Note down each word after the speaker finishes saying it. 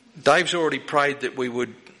Dave's already prayed that we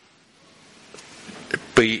would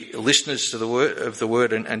be listeners to the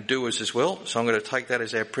word and doers as well. So I'm going to take that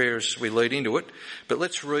as our prayer as we lead into it. But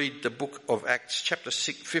let's read the book of Acts, chapter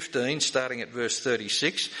 15, starting at verse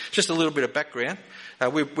 36. Just a little bit of background.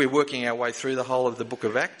 We're working our way through the whole of the book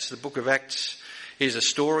of Acts. The book of Acts is a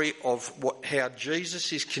story of how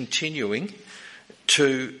Jesus is continuing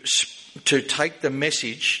to take the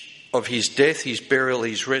message of his death, his burial,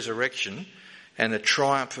 his resurrection, and the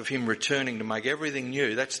triumph of him returning to make everything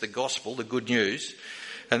new. That's the gospel, the good news.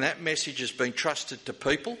 And that message has been trusted to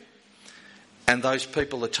people, and those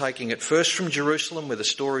people are taking it first from Jerusalem, where the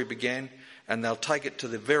story began, and they'll take it to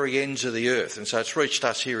the very ends of the earth. And so it's reached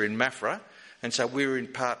us here in Maffra, and so we're in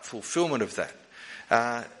part fulfilment of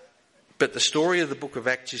that. But the story of the book of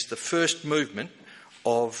Acts is the first movement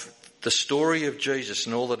of the story of Jesus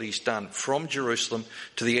and all that he's done from Jerusalem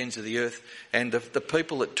to the ends of the earth. And the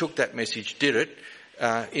people that took that message did it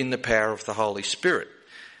in the power of the Holy Spirit.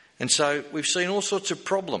 And so we've seen all sorts of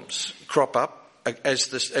problems crop up as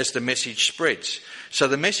the message spreads. So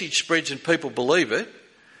the message spreads and people believe it,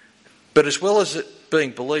 but as well as it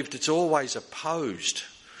being believed, it's always opposed.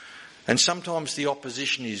 And sometimes the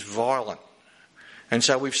opposition is violent. And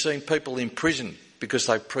so we've seen people imprisoned because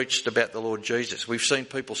they preached about the Lord Jesus. We've seen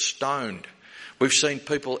people stoned. We've seen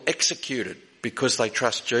people executed because they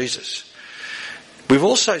trust Jesus. We've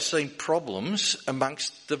also seen problems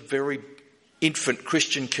amongst the very infant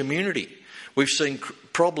Christian community. We've seen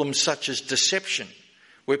problems such as deception,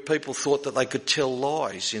 where people thought that they could tell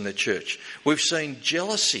lies in the church. We've seen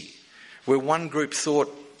jealousy, where one group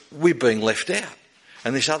thought we're being left out,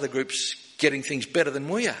 and this other group's getting things better than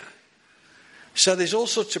we are. So there's all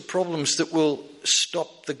sorts of problems that will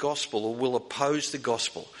stop the gospel or will oppose the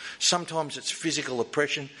gospel. Sometimes it's physical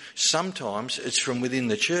oppression, sometimes it's from within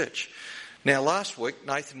the church. Now last week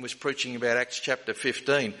Nathan was preaching about Acts chapter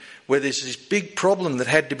 15, where there's this big problem that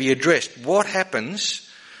had to be addressed. What happens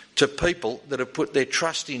to people that have put their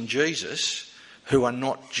trust in Jesus who are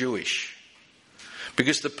not Jewish?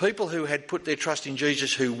 Because the people who had put their trust in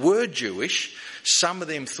Jesus who were Jewish, some of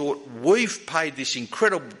them thought, we've paid this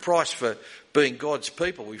incredible price for being God's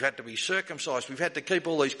people. We've had to be circumcised. We've had to keep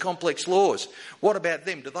all these complex laws. What about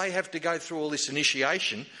them? Do they have to go through all this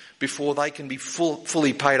initiation before they can be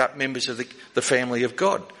fully paid up members of the family of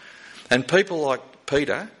God? And people like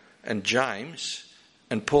Peter and James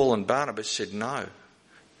and Paul and Barnabas said, no,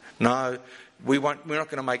 we're not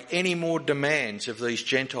going to make any more demands of these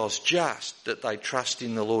Gentiles, just that they trust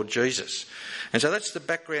in the Lord Jesus. And so that's the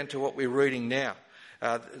background to what we're reading now.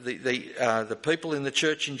 The people in the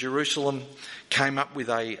church in Jerusalem came up with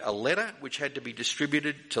a letter which had to be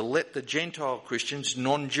distributed to let the Gentile Christians,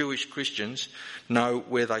 non-Jewish Christians, know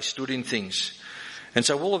where they stood in things. And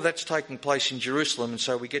so all of that's taking place in Jerusalem, and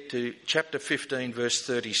so we get to chapter 15, verse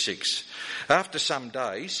 36. After some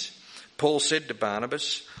days, Paul said to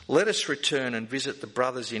Barnabas, "Let us return and visit the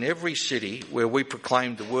brothers in every city where we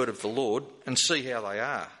proclaimed the word of the Lord and see how they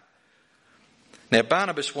are." Now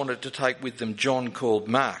Barnabas wanted to take with them John called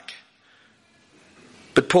Mark,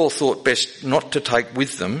 but Paul thought best not to take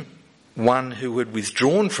with them one who had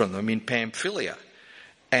withdrawn from them in Pamphylia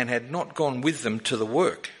and had not gone with them to the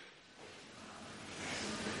work.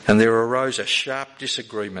 And there arose a sharp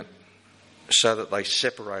disagreement, so that they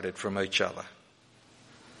separated from each other.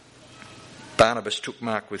 Barnabas took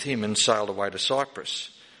Mark with him and sailed away to Cyprus.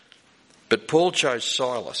 But Paul chose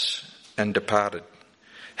Silas and departed,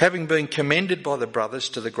 having been commended by the brothers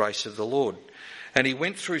to the grace of the Lord. And he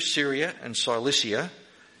went through Syria and Cilicia,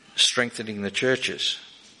 strengthening the churches.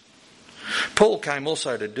 Paul came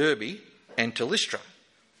also to Derbe and to Lystra.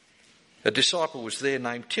 A disciple was there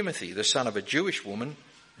named Timothy, the son of a Jewish woman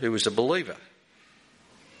who was a believer,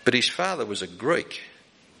 but his father was a Greek.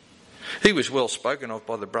 He was well spoken of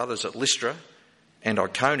by the brothers at Lystra and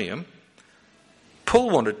Iconium. Paul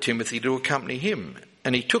wanted Timothy to accompany him,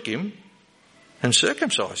 and he took him and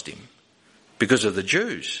circumcised him because of the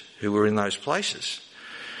Jews who were in those places,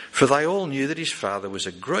 for they all knew that his father was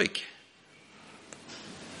a Greek.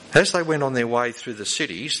 As they went on their way through the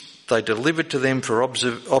cities, they delivered to them for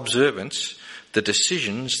observance the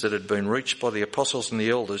decisions that had been reached by the apostles and the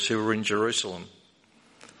elders who were in Jerusalem.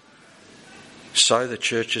 So the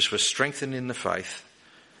churches were strengthened in the faith,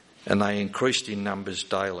 and they increased in numbers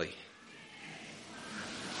daily.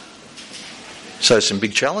 So some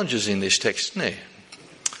big challenges in this text, isn't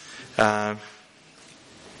there?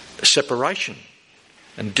 Separation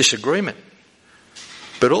and disagreement,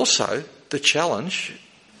 but also the challenge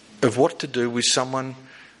of what to do with someone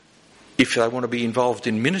if they want to be involved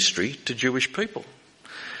in ministry to Jewish people.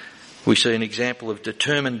 We see an example of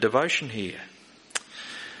determined devotion here.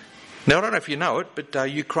 Now, I don't know if you know it, but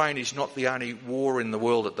Ukraine is not the only war in the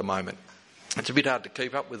world at the moment. It's a bit hard to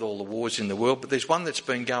keep up with all the wars in the world, but there's one that's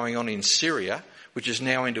been going on in Syria, which is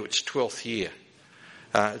now into its 12th year.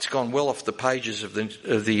 It's gone well off the pages of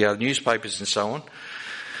the newspapers and so on.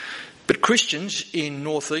 But Christians in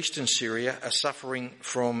northeastern Syria are suffering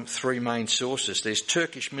from three main sources. There's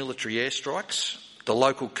Turkish military airstrikes, the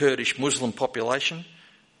local Kurdish Muslim population,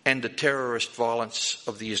 and the terrorist violence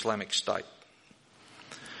of the Islamic State.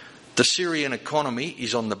 The Syrian economy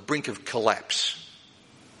is on the brink of collapse.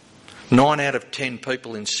 9 out of 10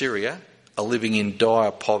 people in Syria are living in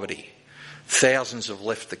dire poverty. Thousands have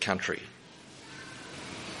left the country.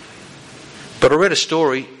 But I read a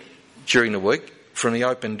story during the week from the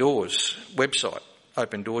Open Doors website.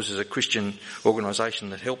 Open Doors is a Christian organisation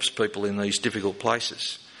that helps people in these difficult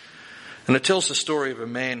places. And it tells the story of a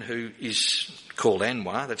man who is called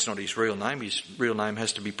Anwar. That's not his real name. His real name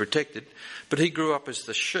has to be protected. But he grew up as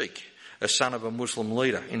the Sheikh, a son of a Muslim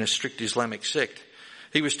leader in a strict Islamic sect.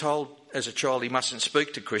 He was told as a child he mustn't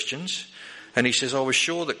speak to Christians. And he says, I was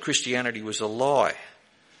sure that Christianity was a lie.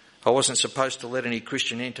 I wasn't supposed to let any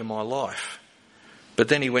Christian enter my life. But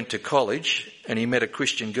then he went to college and he met a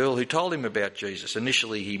Christian girl who told him about Jesus.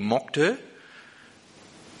 Initially he mocked her,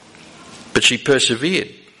 but she persevered.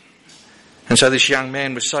 And so this young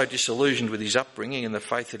man was so disillusioned with his upbringing and the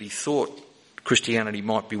faith that he thought Christianity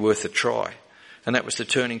might be worth a try. And that was the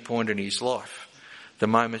turning point in his life, the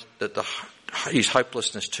moment that his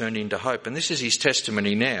hopelessness turned into hope. And this is his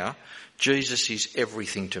testimony now. Jesus is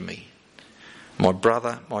everything to me. My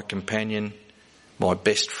brother, my companion, my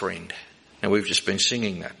best friend. And we've just been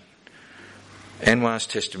singing that. Anwar's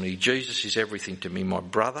testimony. Jesus is everything to me. My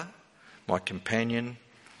brother, my companion,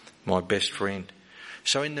 my best friend.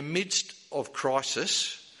 So in the midst of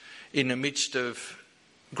crisis, in the midst of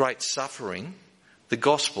great suffering, the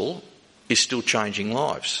gospel is still changing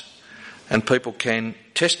lives. And people can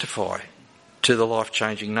testify to the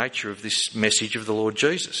life-changing nature of this message of the Lord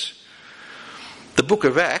Jesus. The book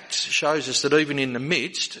of Acts shows us that even in the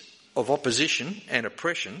midst of opposition and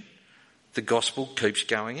oppression, the gospel keeps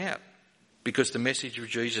going out because the message of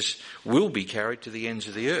Jesus will be carried to the ends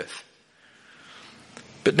of the earth.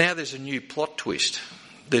 But now there's a new plot twist.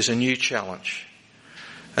 There's a new challenge.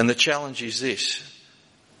 And the challenge is this.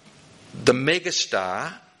 The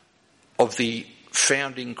megastar of the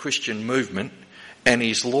founding Christian movement and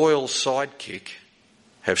his loyal sidekick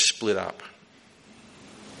have split up.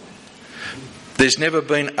 There's never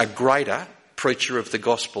been a greater preacher of the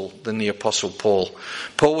gospel than the Apostle Paul.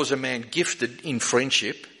 Paul was a man gifted in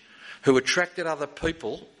friendship who attracted other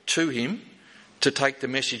people to him to take the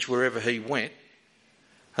message wherever he went.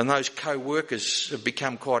 And those co-workers have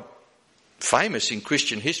become quite famous in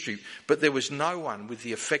Christian history, but there was no one with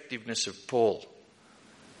the effectiveness of Paul.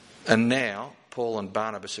 And now Paul and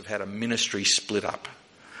Barnabas have had a ministry split up.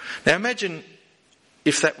 Now imagine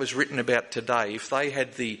if that was written about today, if they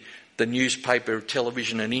had the newspaper,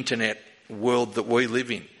 television and internet world that we live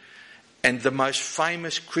in, and the most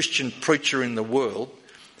famous Christian preacher in the world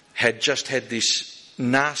had just had this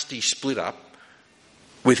nasty split up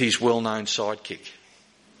with his well-known sidekick.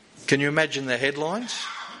 Can you imagine the headlines?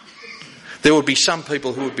 There would be some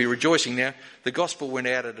people who would be rejoicing. Now, the gospel went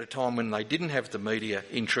out at a time when they didn't have the media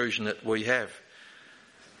intrusion that we have.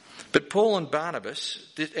 But Paul and Barnabas,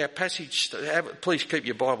 our passage, please keep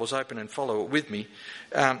your Bibles open and follow it with me.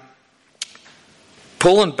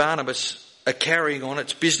 Paul and Barnabas are carrying on.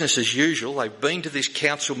 It's business as usual. They've been to this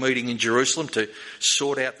council meeting in Jerusalem to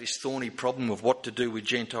sort out this thorny problem of what to do with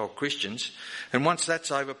Gentile Christians. And once that's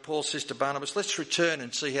over, Paul says to Barnabas, let's return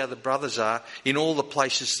and see how the brothers are in all the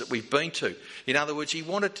places that we've been to. In other words, he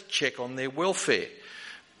wanted to check on their welfare.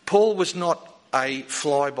 Paul was not a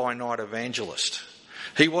fly-by-night evangelist.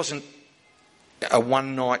 He wasn't a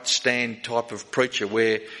one-night stand type of preacher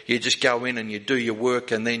where you just go in and you do your work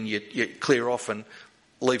and then you clear off and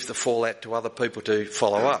leave the fallout to other people to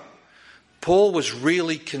follow up. Paul was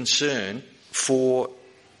really concerned for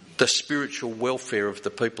the spiritual welfare of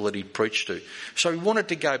the people that he'd preached to. So he wanted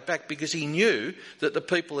to go back because he knew that the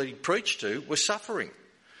people that he'd preached to were suffering.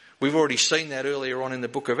 We've already seen that earlier on in the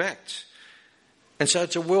book of Acts. And so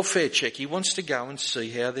it's a welfare check. He wants to go and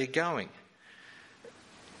see how they're going.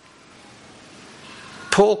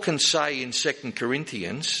 Paul can say in 2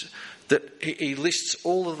 Corinthians that he lists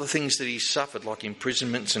all of the things that he's suffered, like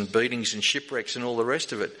imprisonments and beatings and shipwrecks and all the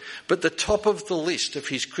rest of it. But the top of the list of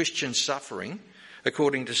his Christian suffering,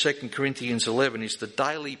 according to 2 Corinthians 11, is the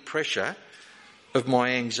daily pressure of my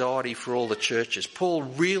anxiety for all the churches. Paul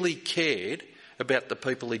really cared about the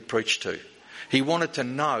people he'd preached to. He wanted to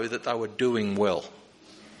know that they were doing well.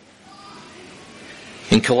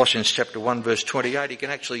 In Colossians chapter 1 verse 28, he can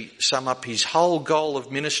actually sum up his whole goal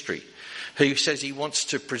of ministry. He says he wants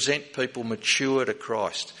to present people mature to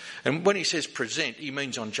Christ. And when he says present, he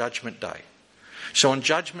means on Judgment Day. So on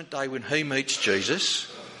Judgment Day when he meets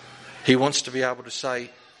Jesus, he wants to be able to say,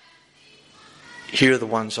 here are the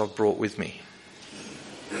ones I've brought with me.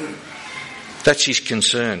 That's his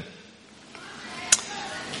concern.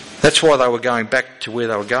 That's why they were going back to where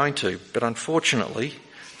they were going to. But unfortunately,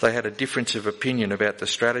 they had a difference of opinion about the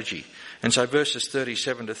strategy. And so verses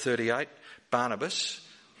 37 to 38, Barnabas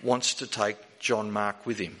wants to take John Mark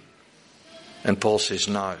with him. And Paul says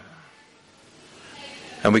no.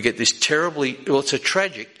 And we get this it's a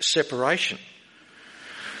tragic separation.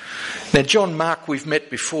 Now, John Mark we've met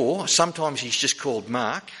before. Sometimes he's just called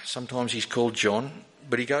Mark, sometimes he's called John,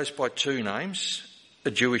 but he goes by two names,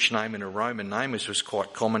 a Jewish name and a Roman name, as was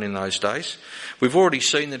quite common in those days. We've already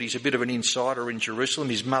seen that he's a bit of an insider in Jerusalem.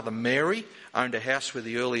 His mother Mary owned a house where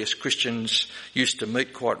the earliest Christians used to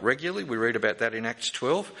meet quite regularly. We read about that in Acts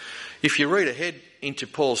 12. If you read ahead into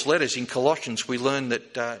Paul's letters in Colossians, we learn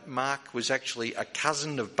that Mark was actually a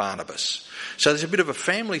cousin of Barnabas. So there's a bit of a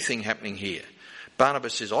family thing happening here.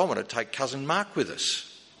 Barnabas says, I want to take cousin Mark with us.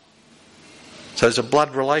 So there's a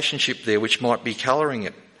blood relationship there which might be colouring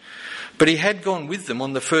it. But he had gone with them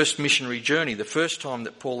on the first missionary journey, the first time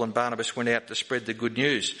that Paul and Barnabas went out to spread the good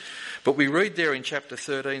news. But we read there in chapter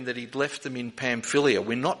 13 that he'd left them in Pamphylia.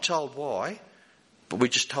 We're not told why, but we're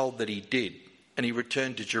just told that he did. And he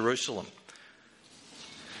returned to Jerusalem.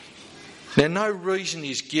 Now, no reason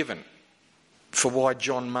is given for why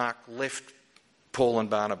John Mark left Paul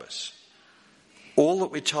and Barnabas. All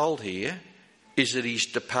that we're told here is that he's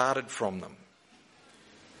departed from them.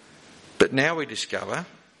 But now we discover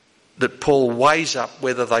that Paul weighs up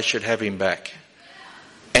whether they should have him back.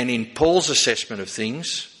 And in Paul's assessment of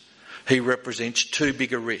things, he represents too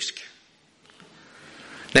big a risk.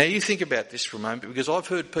 Now you think about this for a moment, because I've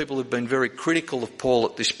heard people who've been very critical of Paul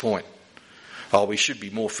at this point. Oh, we should be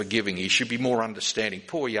more forgiving, he should be more understanding.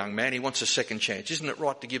 Poor young man, he wants a second chance. Isn't it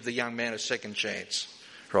right to give the young man a second chance?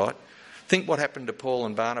 Right? Think what happened to Paul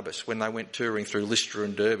and Barnabas when they went touring through Lystra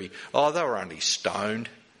and Derbe. Oh, they were only stoned.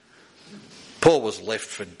 Paul was left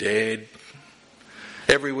for dead.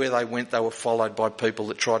 Everywhere they went, they were followed by people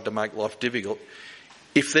that tried to make life difficult.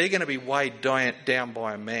 If they're going to be weighed down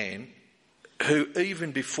by a man who,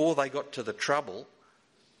 even before they got to the trouble,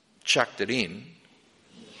 chucked it in,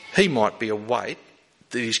 he might be a weight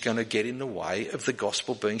that is going to get in the way of the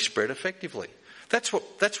gospel being spread effectively. That's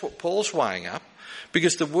what Paul's weighing up,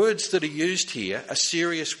 because the words that are used here are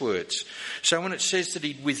serious words. So when it says that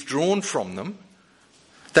he'd withdrawn from them,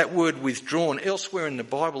 that word withdrawn elsewhere in the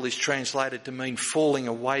Bible is translated to mean falling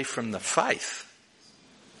away from the faith.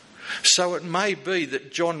 So it may be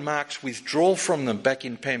that John Mark's withdrawal from them back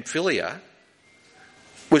in Pamphylia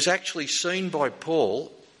was actually seen by Paul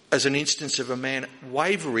as an instance of a man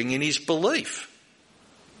wavering in his belief.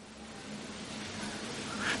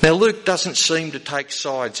 Now, Luke doesn't seem to take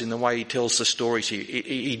sides in the way he tells the stories here.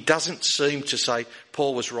 He doesn't seem to say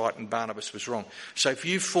Paul was right and Barnabas was wrong. So if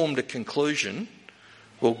you've formed a conclusion,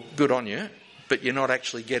 well, good on you, but you're not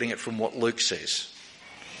actually getting it from what Luke says.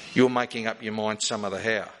 You're making up your mind some other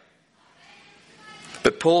how.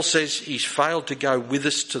 But Paul says he's failed to go with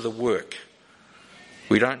us to the work.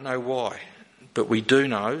 We don't know why, but we do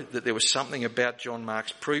know that there was something about John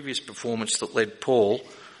Mark's previous performance that led Paul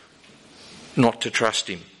not to trust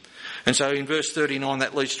him. And so in verse 39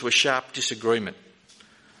 that leads to a sharp disagreement.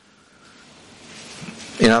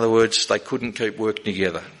 In other words, they couldn't keep working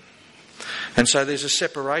together. And so there's a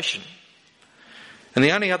separation. And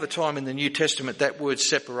the only other time in the New Testament that word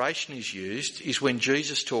separation is used is when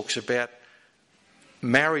Jesus talks about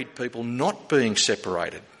married people not being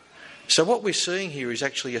separated. So what we're seeing here is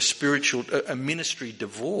actually a ministry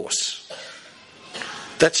divorce.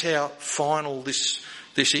 That's how final this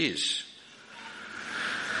is.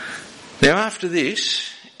 Now after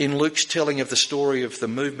this, in Luke's telling of the story of the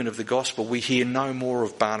movement of the gospel, we hear no more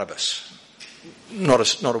of Barnabas.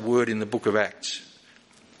 Not a word in the book of Acts.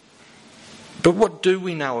 But what do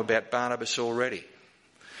we know about Barnabas already?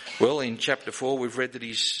 Well, in chapter 4 we've read that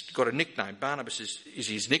he's got a nickname. Barnabas is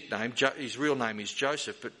his nickname. His real name is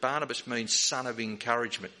Joseph, but Barnabas means son of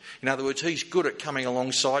encouragement. In other words, he's good at coming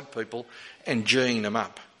alongside people and geeing them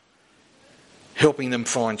up, helping them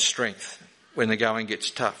find strength when the going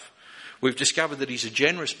gets tough. We've discovered that he's a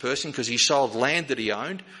generous person because he sold land that he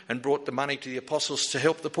owned and brought the money to the apostles to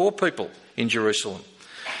help the poor people in Jerusalem.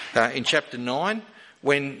 In chapter 9,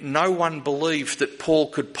 when no one believed that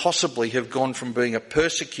Paul could possibly have gone from being a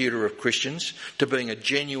persecutor of Christians to being a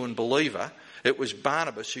genuine believer, it was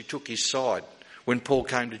Barnabas who took his side when Paul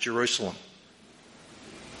came to Jerusalem.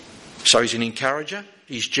 So he's an encourager,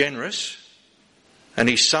 he's generous, and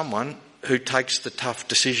he's someone who takes the tough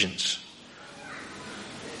decisions.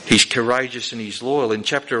 He's courageous and he's loyal. In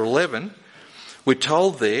chapter 11, we're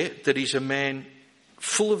told there that he's a man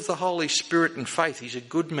full of the Holy Spirit and faith. He's a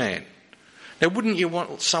good man. Now, wouldn't you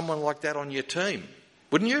want someone like that on your team?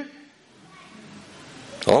 Wouldn't you?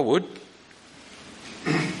 I would.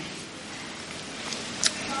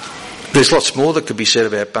 There's lots more that could be said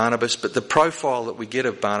about Barnabas, but the profile that we get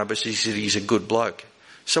of Barnabas is that he's a good bloke.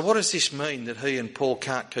 So what does this mean that he and Paul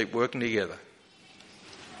can't keep working together?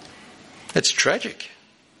 It's tragic.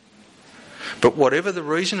 But whatever the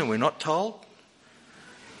reason, and we're not told,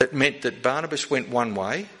 it meant that Barnabas went one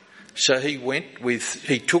way, so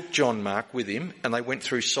he took John Mark with him, and they went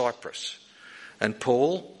through Cyprus. And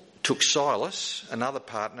Paul took Silas, another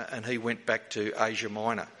partner, and he went back to Asia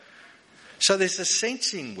Minor. So there's a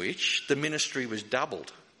sense in which the ministry was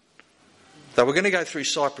doubled. They were going to go through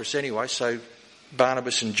Cyprus anyway, so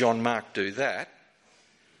Barnabas and John Mark do that.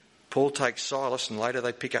 Paul takes Silas, and later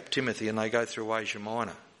they pick up Timothy and they go through Asia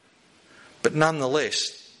Minor. But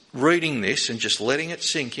nonetheless, reading this and just letting it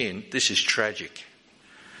sink in, this is tragic.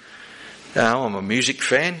 Now, I'm a music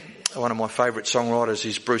fan. One of my favourite songwriters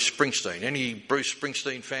is Bruce Springsteen. Any Bruce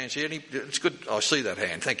Springsteen fans here? It's good. I see that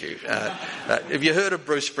hand. Thank you. Have you heard of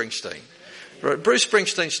Bruce Springsteen? Right. Bruce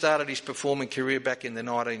Springsteen started his performing career back in the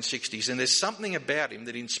 1960s, and there's something about him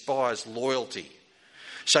that inspires loyalty.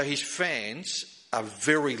 So his fans are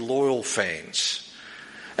very loyal fans,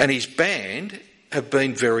 and his band have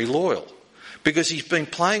been very loyal because he's been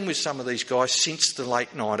playing with some of these guys since the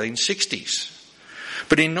late 1960s.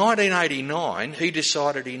 But in 1989, he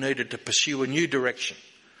decided he needed to pursue a new direction.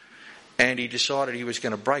 And he decided he was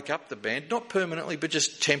going to break up the band, not permanently, but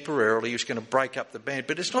just temporarily. He was going to break up the band.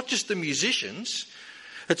 But it's not just the musicians,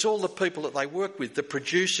 it's all the people that they work with, the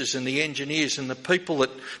producers and the engineers and the people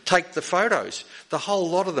that take the photos. The whole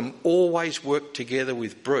lot of them always work together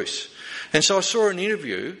with Bruce. And so I saw an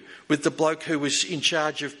interview with the bloke who was in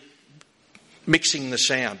charge of mixing the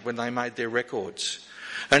sound when they made their records.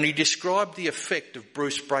 And he described the effect of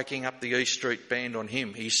Bruce breaking up the E Street Band on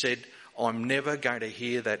him. He said, "I'm never going to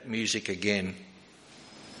hear that music again."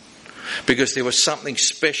 Because there was something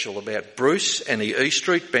special about Bruce and the E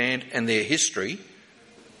Street Band and their history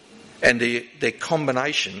and their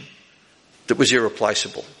combination that was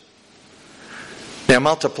irreplaceable. Now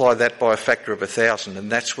multiply that by a factor of 1,000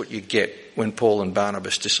 and that's what you get when Paul and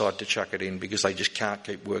Barnabas decide to chuck it in because they just can't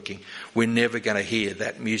keep working. We're never going to hear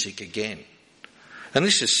that music again. And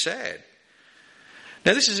this is sad.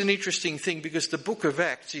 Now this is an interesting thing because the book of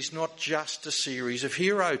Acts is not just a series of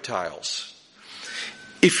hero tales.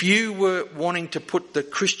 If you were wanting to put the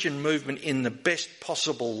Christian movement in the best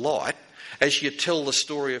possible light as you tell the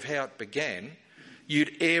story of how it began,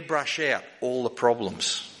 you'd airbrush out all the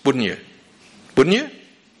problems, wouldn't you? Wouldn't you?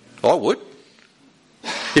 I would.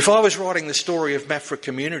 If I was writing the story of Maffra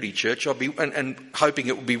Community Church, I'd be and hoping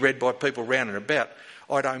it would be read by people round and about,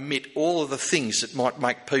 I'd omit all of the things that might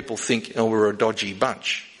make people think, oh, we're a dodgy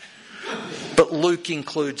bunch. But Luke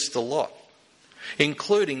includes the lot,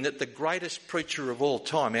 including that the greatest preacher of all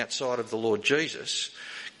time outside of the Lord Jesus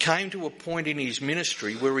came to a point in his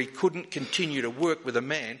ministry where he couldn't continue to work with a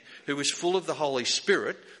man who was full of the Holy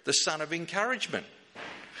Spirit, the son of encouragement,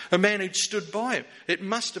 a man who'd stood by him. It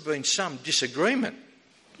must have been some disagreement.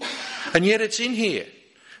 And yet it's in here.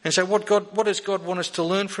 And so what does God want us to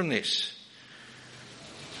learn from this?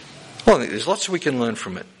 Well, I think there's lots we can learn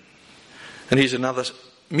from it. And here's another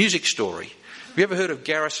music story. Have you ever heard of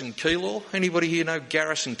Garrison Keillor? Anybody here know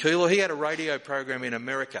Garrison Keillor? He had a radio program in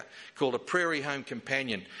America called A Prairie Home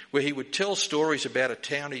Companion, where he would tell stories about a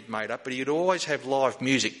town he'd made up, but he'd always have live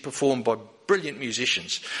music performed by brilliant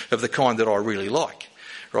musicians of the kind that I really like,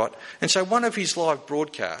 right? And so one of his live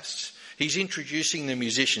broadcasts, he's introducing the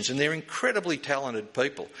musicians, and they're incredibly talented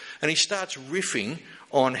people. And he starts riffing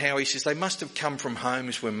on how he says they must have come from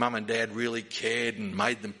homes where mum and dad really cared and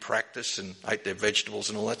made them practice and ate their vegetables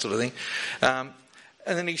and all that sort of thing. And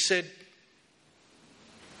then he said,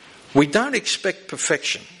 we don't expect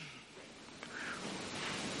perfection.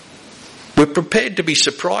 We're prepared to be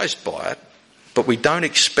surprised by it, but we don't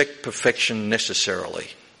expect perfection necessarily.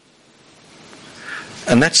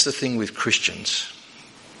 And that's the thing with Christians.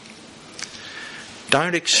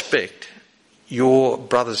 Don't expect your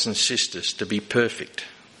brothers and sisters to be perfect,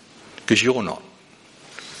 because you're not.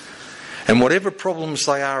 And whatever problems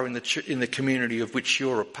they are in the community of which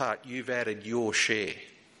you're a part, you've added your share.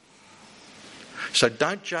 So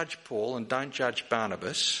don't judge Paul and don't judge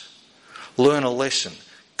Barnabas. Learn a lesson.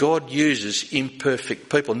 God uses imperfect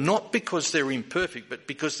people, not because they're imperfect, but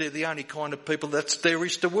because they're the only kind of people that there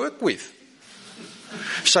is to work with.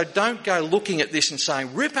 So don't go looking at this and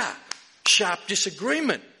saying, Ripper, sharp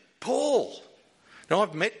disagreement, Paul. Now,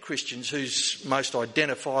 I've met Christians whose most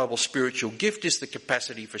identifiable spiritual gift is the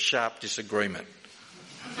capacity for sharp disagreement.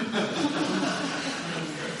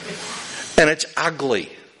 And it's ugly.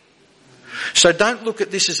 So don't look at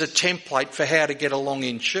this as a template for how to get along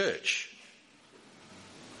in church.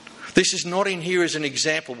 This is not in here as an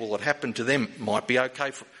example. Well, it happened to them. Might be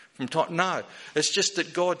okay from time. No, it's just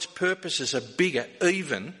that God's purposes are bigger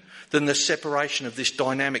even than the separation of this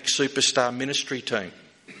dynamic superstar ministry team.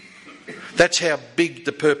 That's how big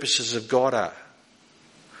the purposes of God are.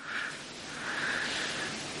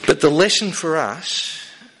 But the lesson for us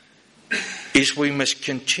is we must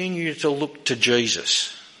continue to look to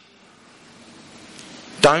Jesus.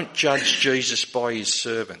 Don't judge Jesus by his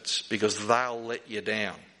servants, because they'll let you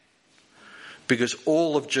down. Because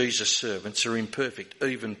all of Jesus' servants are imperfect,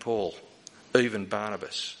 even Paul, even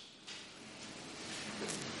Barnabas.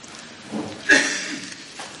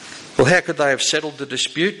 Well, how could they have settled the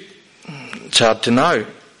dispute? It's hard to know.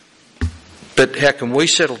 But how can we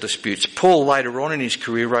settle disputes? Paul later on in his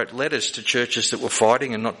career wrote letters to churches that were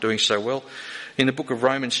fighting and not doing so well. In the book of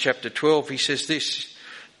Romans chapter 12 he says this,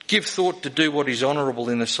 "Give thought to do what is honourable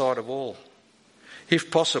in the sight of all.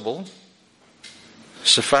 If possible,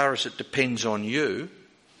 so far as it depends on you,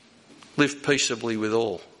 live peaceably with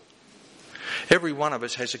all." Every one of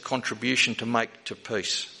us has a contribution to make to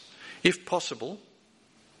peace. If possible,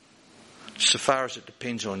 so far as it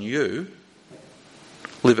depends on you,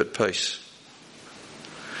 live at peace.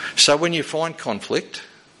 So when you find conflict,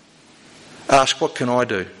 ask, what can I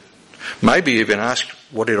do? Maybe even ask,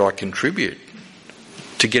 what did I contribute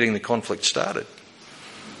to getting the conflict started?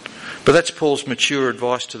 But that's Paul's mature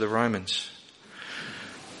advice to the Romans.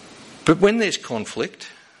 But when there's conflict,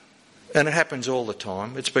 and it happens all the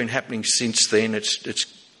time, it's been happening since then, it's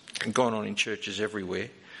gone on in churches everywhere,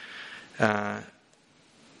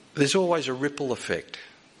 there's always a ripple effect.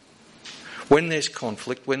 When there's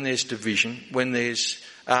conflict, when there's division, when there's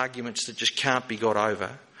arguments that just can't be got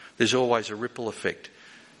over, there's always a ripple effect.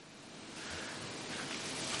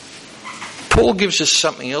 Paul gives us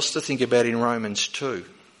something else to think about in Romans 2.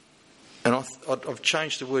 And I've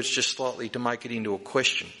changed the words just slightly to make it into a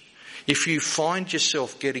question. If you find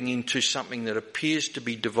yourself getting into something that appears to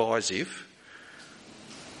be divisive,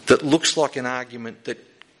 that looks like an argument that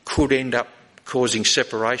could end up causing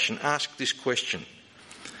separation, ask this question.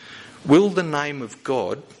 Will the name of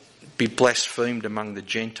God be blasphemed among the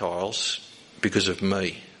Gentiles because of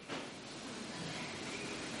me?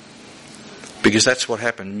 Because that's what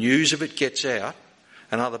happened. News of it gets out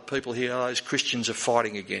and other people hear, oh, those Christians are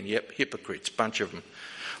fighting again. Yep, hypocrites, bunch of them.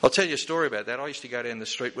 I'll tell you a story about that. I used to go down the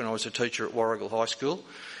street when I was a teacher at Warrigal High School.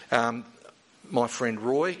 My friend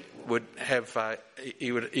Roy would have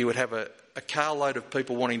a carload of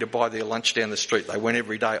people wanting to buy their lunch down the street. They went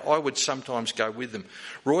every day. I would sometimes go with them.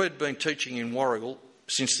 Roy had been teaching in Warrigal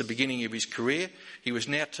since the beginning of his career. He was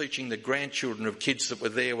now teaching the grandchildren of kids that were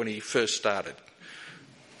there when he first started.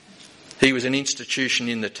 He was an institution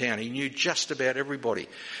in the town. He knew just about everybody.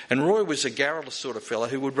 And Roy was a garrulous sort of fella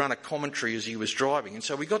who would run a commentary as he was driving. And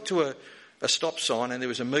so we got to a stop sign and there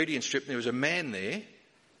was a median strip and there was a man there.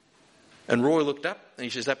 And Roy looked up and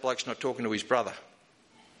he says, that bloke's not talking to his brother.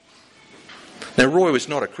 Now, Roy was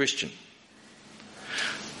not a Christian.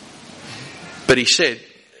 But he said,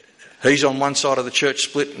 he's on one side of the church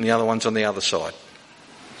split and the other one's on the other side.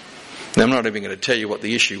 Now, I'm not even going to tell you what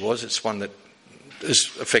the issue was. It's one that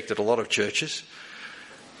has affected a lot of churches.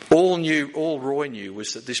 All Roy knew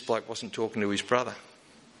was that this bloke wasn't talking to his brother.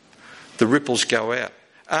 The ripples go out.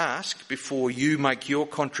 Ask before you make your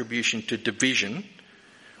contribution to division,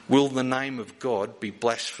 will the name of God be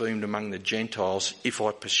blasphemed among the Gentiles if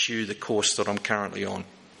I pursue the course that I'm currently on?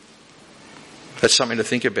 That's something to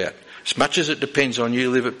think about. As much as it depends on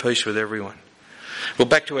you, live at peace with everyone. Well,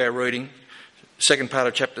 back to our reading, second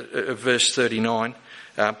part of verse 39.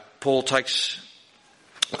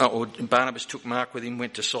 Barnabas took Mark with him,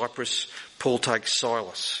 went to Cyprus. Paul takes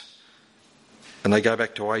Silas. And they go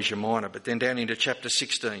back to Asia Minor. But then down into chapter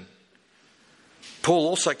 16. Paul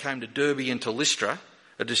also came to Derbe and to Lystra.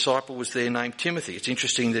 A disciple was there named Timothy. It's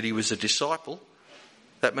interesting that he was a disciple.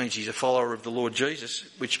 That means he's a follower of the Lord Jesus,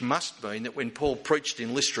 which must mean that when Paul preached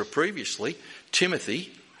in Lystra previously,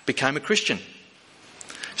 Timothy became a Christian.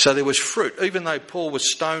 So there was fruit. Even though Paul was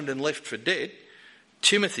stoned and left for dead,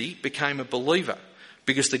 Timothy became a believer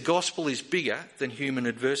because the gospel is bigger than human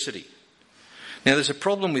adversity. Now there's a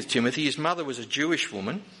problem with Timothy. His mother was a Jewish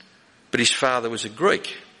woman, but his father was a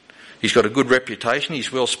Greek. He's got a good reputation.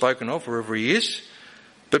 He's well spoken of wherever he is.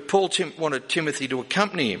 But Paul wanted Timothy to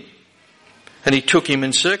accompany him. And he took him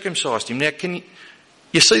and circumcised him. Now, can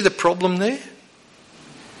You see the problem there?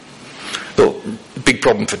 Well, big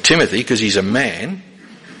problem for Timothy because he's a man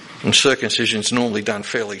and circumcision's normally done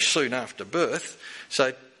fairly soon after birth.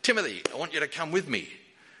 So, Timothy, I want you to come with me.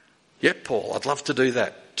 Yep, Paul, I'd love to do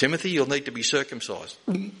that. Timothy, you'll need to be circumcised.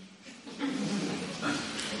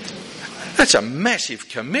 That's a massive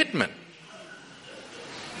commitment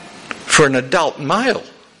for an adult male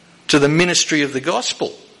to the ministry of the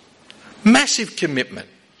gospel. Massive commitment.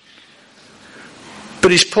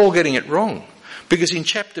 But is Paul getting it wrong? Because in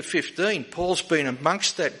chapter 15, Paul's been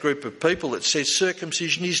amongst that group of people that says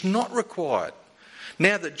circumcision is not required.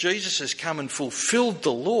 Now that Jesus has come and fulfilled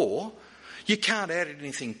the law, you can't add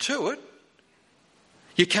anything to it.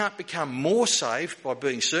 You can't become more saved by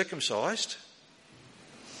being circumcised.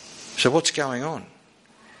 So what's going on?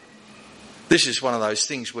 This is one of those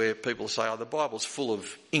things where people say, oh, the Bible's full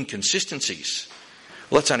of inconsistencies.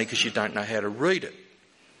 Well, that's only because you don't know how to read it.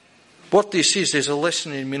 What this is, there's a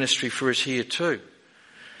lesson in ministry for us here too.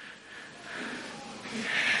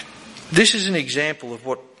 This is an example of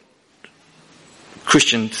what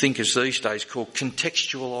Christian thinkers these days call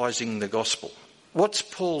contextualising the gospel. What's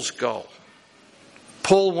Paul's goal?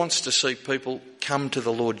 Paul wants to see people come to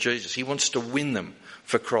the Lord Jesus. He wants to win them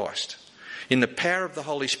for Christ. In the power of the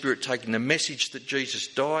Holy Spirit, taking the message that Jesus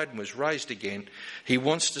died and was raised again, he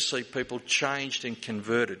wants to see people changed and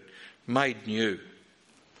converted, made new.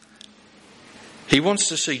 He wants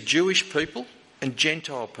to see Jewish people and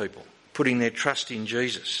Gentile people putting their trust in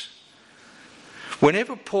Jesus.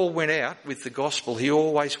 Whenever Paul went out with the gospel, he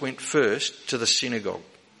always went first to the synagogue.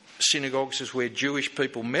 Synagogues is where Jewish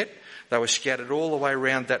people met. They were scattered all the way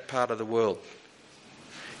around that part of the world.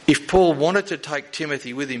 If Paul wanted to take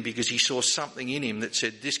Timothy with him because he saw something in him that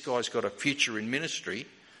said this guy's got a future in ministry,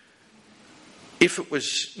 if it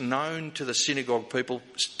was known to the synagogue people,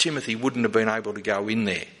 Timothy wouldn't have been able to go in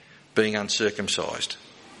there being uncircumcised.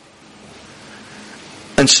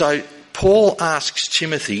 And so Paul asks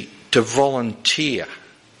Timothy to volunteer,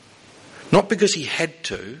 not because he had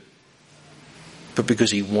to, but because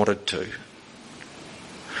he wanted to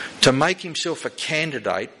make himself a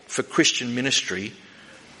candidate for Christian ministry.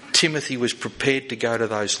 Timothy was prepared to go to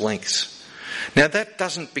those lengths. Now that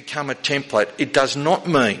doesn't become a template. It does not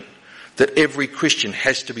mean that every male Christian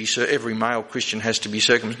has to be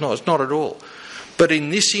circumcised. No, it's not at all. But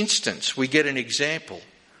in this instance, we get an example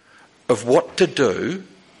of what to do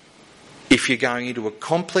if you're going into a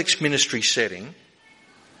complex ministry setting,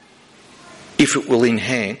 if it will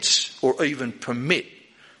enhance or even permit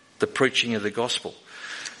the preaching of the gospel.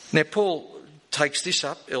 Now, Paul takes this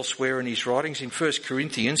up elsewhere in his writings. In 1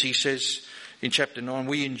 Corinthians, he says in chapter 9,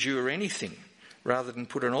 we endure anything rather than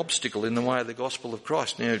put an obstacle in the way of the gospel of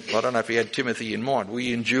Christ. Now, I don't know if he had Timothy in mind.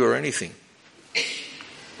 We endure anything.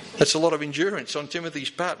 That's a lot of endurance on Timothy's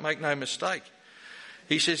part, make no mistake.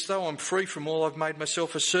 He says, though I'm free from all, I've made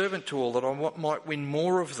myself a servant to all, that I might win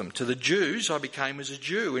more of them. To the Jews, I became as a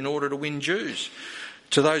Jew in order to win Jews.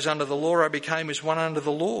 To those under the law, I became as one under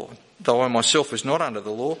the law, though I myself was not under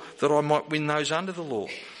the law, that I might win those under the law.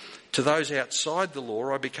 To those outside the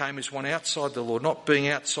law, I became as one outside the law, not being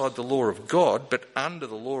outside the law of God, but under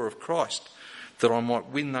the law of Christ, that I might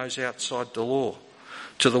win those outside the law.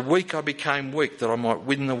 To the weak I became weak, that I might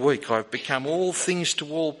win the weak. I have become all things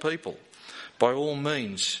to all people. By all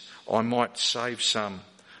means, I might save some.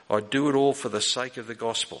 I do it all for the sake of the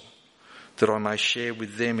gospel, that I may share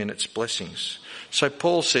with them in its blessings. So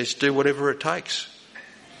Paul says, do whatever it takes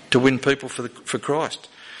to win people for Christ.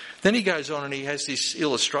 Then he goes on and he has this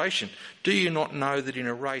illustration. Do you not know that in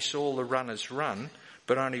a race all the runners run,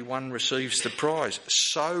 but only one receives the prize?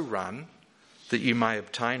 So run that you may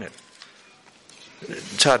obtain it.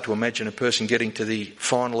 It's hard to imagine a person getting to the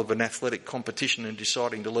final of an athletic competition and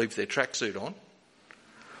deciding to leave their tracksuit on,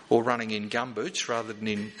 or running in gumboots rather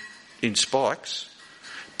than in spikes.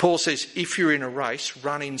 Paul says, if you're in a race,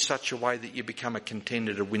 run in such a way that you become a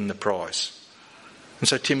contender to win the prize. And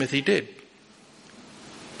so Timothy did.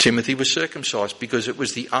 Timothy was circumcised because it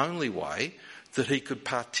was the only way that he could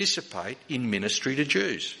participate in ministry to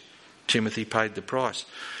Jews. Timothy paid the price.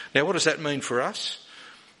 Now, what does that mean for us?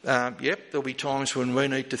 There'll be times when we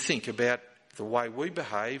need to think about the way we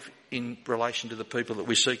behave in relation to the people that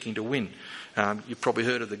we're seeking to win. You've probably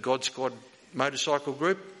heard of the God Squad motorcycle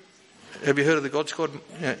group. Have you heard of the God Squad?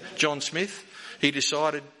 John Smith. He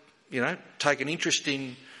decided, take an interest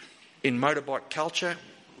in motorbike culture,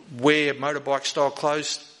 wear motorbike style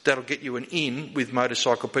clothes, that'll get you an in with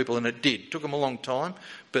motorcycle people, and it did. Took them a long time,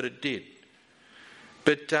 but it did.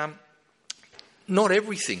 But not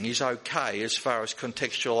everything is okay as far as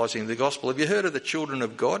contextualising the gospel. Have you heard of the Children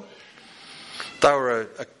of God? They were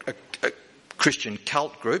a Christian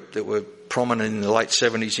cult group that were prominent in the late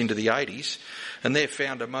 70s into the 80s, and their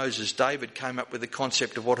founder Moses David came up with the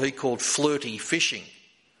concept of what he called flirty fishing,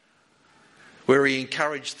 where he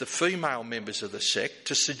encouraged the female members of the sect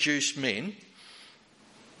to seduce men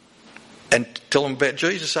and tell them about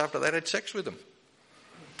Jesus after they'd had sex with them.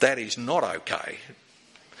 That is not okay.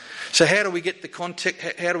 So how do we get the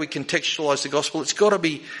context? How do we contextualise the gospel? It's got to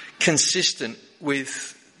be consistent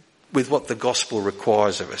with what the gospel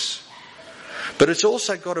requires of us. But it's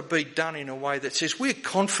also got to be done in a way that says we're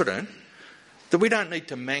confident that we don't need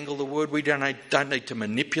to mangle the word, we don't need to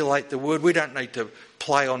manipulate the word, we don't need to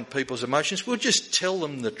play on people's emotions. We'll just tell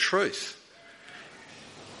them the truth.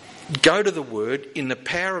 Go to the word in the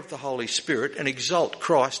power of the Holy Spirit and exalt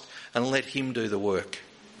Christ and let him do the work.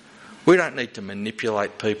 We don't need to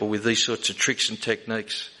manipulate people with these sorts of tricks and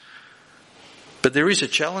techniques. But there is a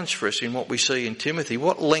challenge for us in what we see in Timothy.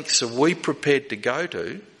 What lengths are we prepared to go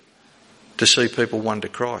to see people won to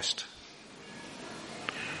Christ?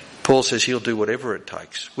 Paul says he'll do whatever it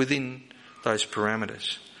takes within those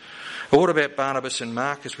parameters. Well, what about Barnabas and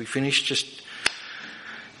Mark as we finish?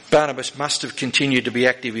 Barnabas must have continued to be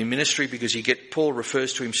active in ministry because Paul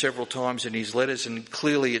refers to him several times in his letters, and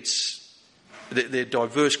clearly they're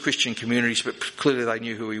diverse Christian communities, but clearly they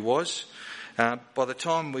knew who he was. By the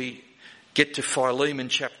time we get to Philemon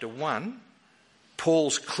chapter 1,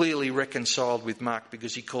 Paul's clearly reconciled with Mark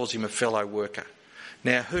because he calls him a fellow worker.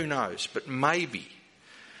 Now, who knows, but maybe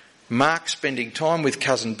Mark spending time with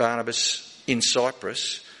cousin Barnabas in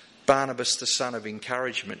Cyprus, Barnabas the son of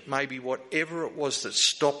encouragement, maybe whatever it was that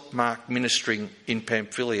stopped Mark ministering in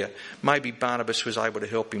Pamphylia, maybe Barnabas was able to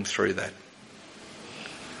help him through that.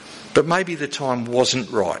 But maybe the time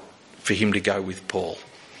wasn't right for him to go with Paul.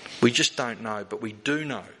 We just don't know, but we do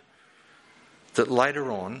know that later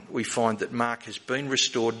on we find that Mark has been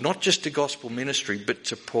restored not just to gospel ministry but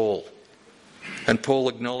to Paul. And Paul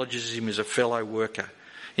acknowledges him as a fellow worker.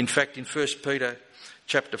 In fact, in 1 Peter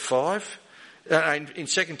chapter 5, in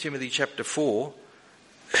 2 Timothy chapter 4,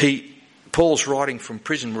 Paul's writing from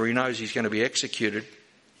prison where he knows he's going to be executed,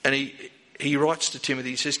 and he writes to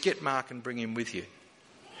Timothy, he says, "Get Mark and bring him with you."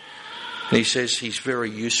 And he says, "He's very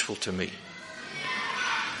useful to me."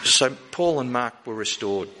 So Paul and Mark were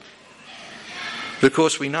restored. But of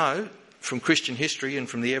course we know from Christian history and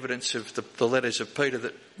from the evidence of the letters of Peter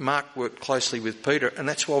that Mark worked closely with Peter, and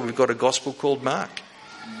that's why we've got a gospel called Mark.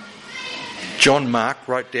 John Mark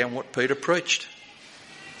wrote down what Peter preached.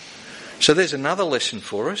 So there's another lesson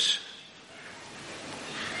for us.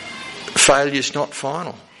 Failure's not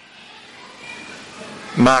final.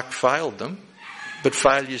 Mark failed them, but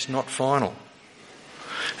failure's not final.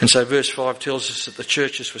 And so verse 5 tells us that the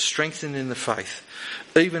churches were strengthened in the faith,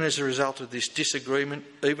 even as a result of this disagreement,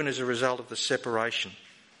 even as a result of the separation.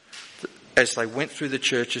 As they went through the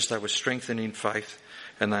churches, they were strengthened in faith,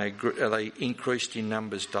 and they increased in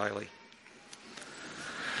numbers daily.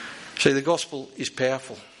 See, the gospel is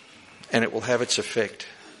powerful, and it will have its effect.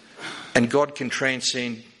 And God can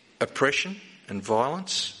transcend oppression and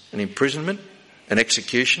violence and imprisonment and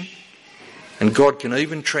execution. And God can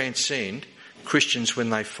even transcend Christians when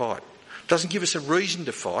they fight. Doesn't give us a reason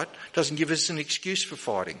to fight, doesn't give us an excuse for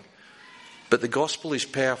fighting. But the gospel is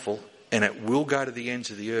powerful, and it will go to the ends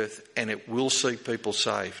of the earth, and it will see people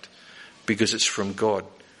saved because it's from God,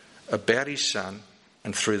 about his Son,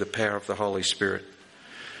 and through the power of the Holy Spirit.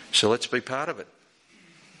 So let's be part of it.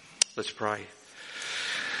 Let's pray.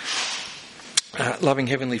 Loving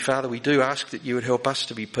Heavenly Father, we do ask that you would help us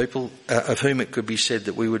to be people of whom it could be said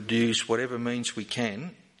that we would use whatever means we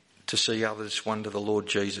can to see others won to the Lord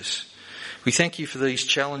Jesus. We thank you for these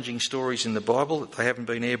challenging stories in the Bible, that they haven't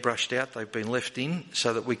been airbrushed out, they've been left in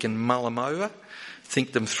so that we can mull them over,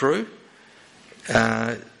 think them through.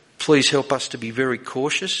 Please help us to be very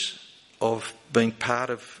cautious of being part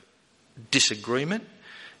of disagreement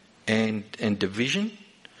and division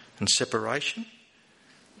and separation.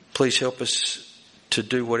 Please help us to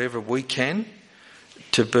do whatever we can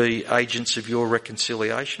to be agents of your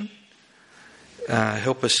reconciliation.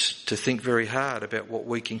 Help us to think very hard about what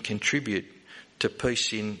we can contribute to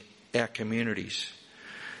peace in our communities.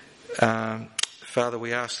 Father,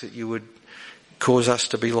 we ask that you would cause us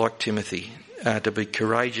to be like Timothy, to be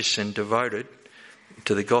courageous and devoted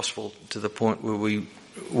to the gospel to the point where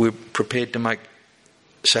we're prepared to make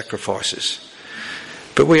sacrifices.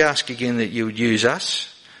 But we ask again that you would use us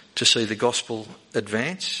to see the gospel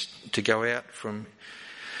advance, to go out from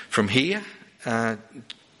here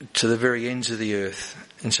to the very ends of the earth.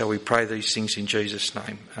 And so we pray these things in Jesus'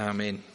 name. Amen.